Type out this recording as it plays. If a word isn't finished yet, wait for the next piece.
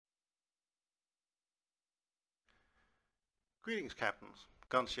Greetings, Captains.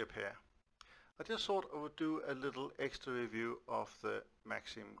 Gunship here. I just thought I would do a little extra review of the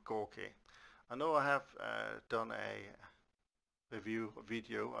Maxim Gorky. I know I have done a review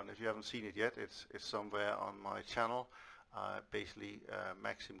video, and if you haven't seen it yet, it's somewhere on my channel. Basically,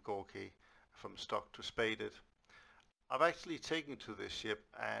 Maxim Gorky from stock to spaded. I've actually taken to this ship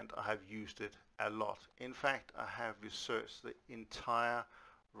and I have used it a lot. In fact, I have researched the entire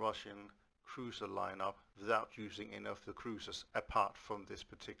Russian cruiser lineup without using any of the cruisers apart from this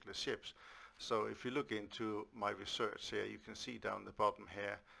particular ships. So if you look into my research here, you can see down the bottom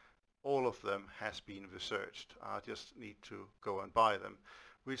here, all of them has been researched. I just need to go and buy them,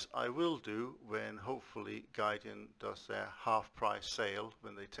 which I will do when hopefully Guardian does their half price sale,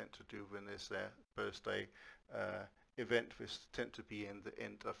 when they tend to do when it's their birthday event, which tend to be in the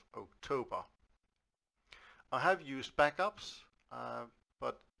end of October. I have used backups,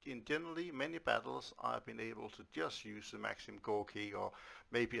 but in generally many battles I've been able to just use the Maxim Gorky, or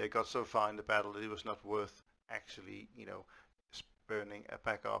maybe I got so far in the battle that it was not worth actually, burning a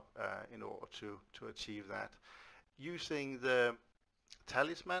backup in order to achieve that. Using the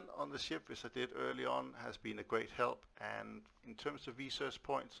talisman on the ship, which I did early on, has been a great help, and in terms of research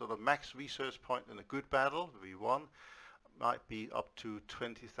points, sort of max research point in a good battle, V1, might be up to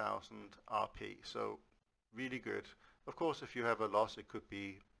 20,000 RP, so really good. Of course, if you have a loss, it could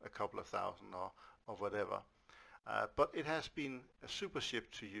be a couple of thousand or whatever. But it has been a super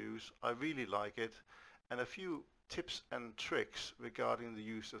ship to use. I really like it. And a few tips and tricks regarding the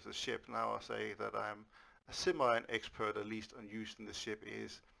use of the ship. Now I say that I'm a semi-expert, at least, on using the ship,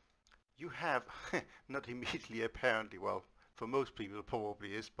 is you have, not immediately apparently, well, for most people it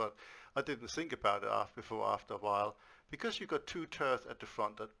probably is, but I didn't think about it after a while, because you've got two turrets at the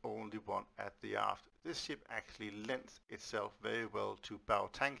front and only one at the aft. This ship actually lends itself very well to bow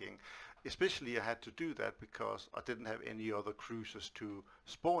tanking. Especially I had to do that because I didn't have any other cruisers to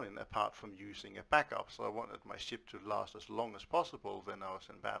spawn in apart from using a backup, so I wanted my ship to last as long as possible when I was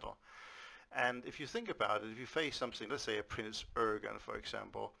in battle. And if you think about it, if you face something, let's say a Prince Ergun, for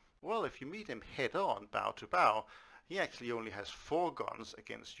example, well, if you meet him head on, bow to bow, he actually only has 4 guns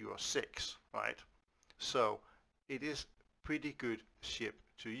against your 6, right? So it is pretty good ship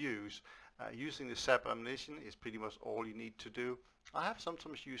to use. Using the SAP ammunition is pretty much all you need to do. I have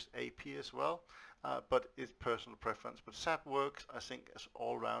sometimes used AP as well, but it's personal preference. But SAP works, I think, as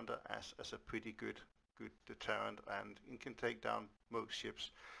all-rounder, as a pretty good deterrent, and it can take down most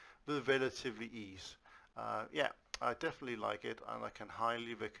ships with relatively ease. Yeah, I definitely like it, and I can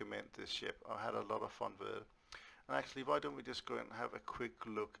highly recommend this ship. I had a lot of fun with it. And actually, why don't we just go and have a quick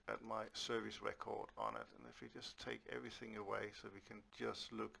look at my service record on it, and if we just take everything away so we can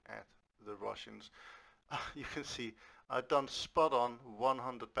just look at the Russians, you can see I've done spot on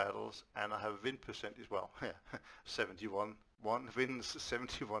 100 battles, and I have win percentage, well, 71 wins,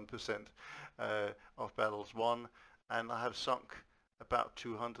 71% of battles won, and I have sunk about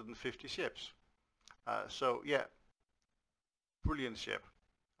 250 ships. So yeah, brilliant ship.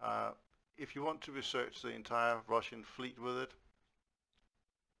 If you want to research the entire Russian fleet with it,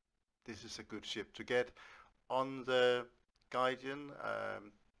 this is a good ship to get. On the Guardian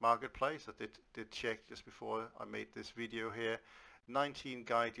marketplace, I did check just before I made this video here, 19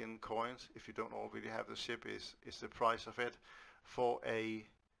 Guardian coins, if you don't already have the ship, is the price of it. For a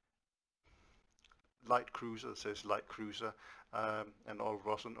light cruiser, it says light cruiser, and all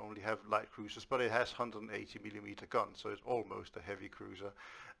Russian only have light cruisers, but it has 180mm gun, so it's almost a heavy cruiser.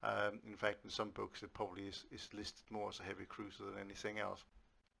 In fact, in some books it probably is listed more as a heavy cruiser than anything else.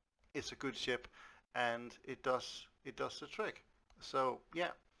 It's a good ship, and it does the trick. So yeah,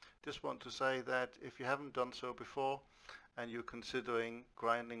 just want to say that if you haven't done so before and you're considering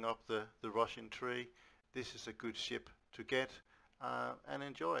grinding up the Russian tree, this is a good ship to get and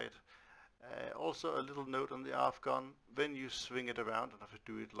enjoy it. Also a little note on the aft gun, when you swing it around, and if you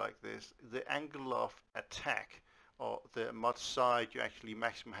do it like this, the angle of attack, or the much side you actually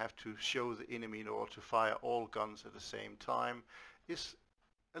maximum have to show the enemy in order to fire all guns at the same time, is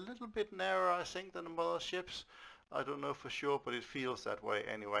a little bit narrower, I think, than the other ships. I don't know for sure, but it feels that way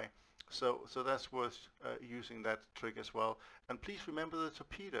anyway. So that's worth using that trick as well. And please remember the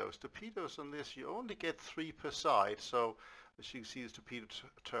torpedoes. Torpedoes on this, you only get 3 per side. So as you can see, the torpedo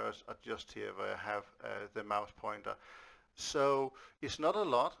turrets are just here where I have the mouse pointer. So it's not a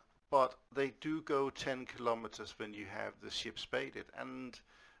lot, but they do go 10 kilometers when you have the ship spaded, and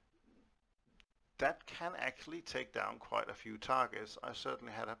that can actually take down quite a few targets. I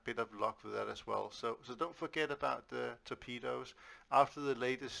certainly had a bit of luck with that as well. So don't forget about the torpedoes. After the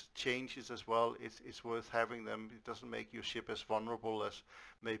latest changes as well, it's worth having them. It doesn't make your ship as vulnerable as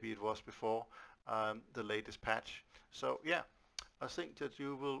maybe it was before. the latest patch. So yeah, I think that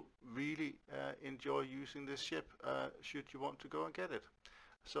you will really enjoy using this ship should you want to go and get it.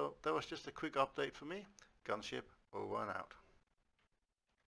 So that was just a quick update for me. Gunship over and out.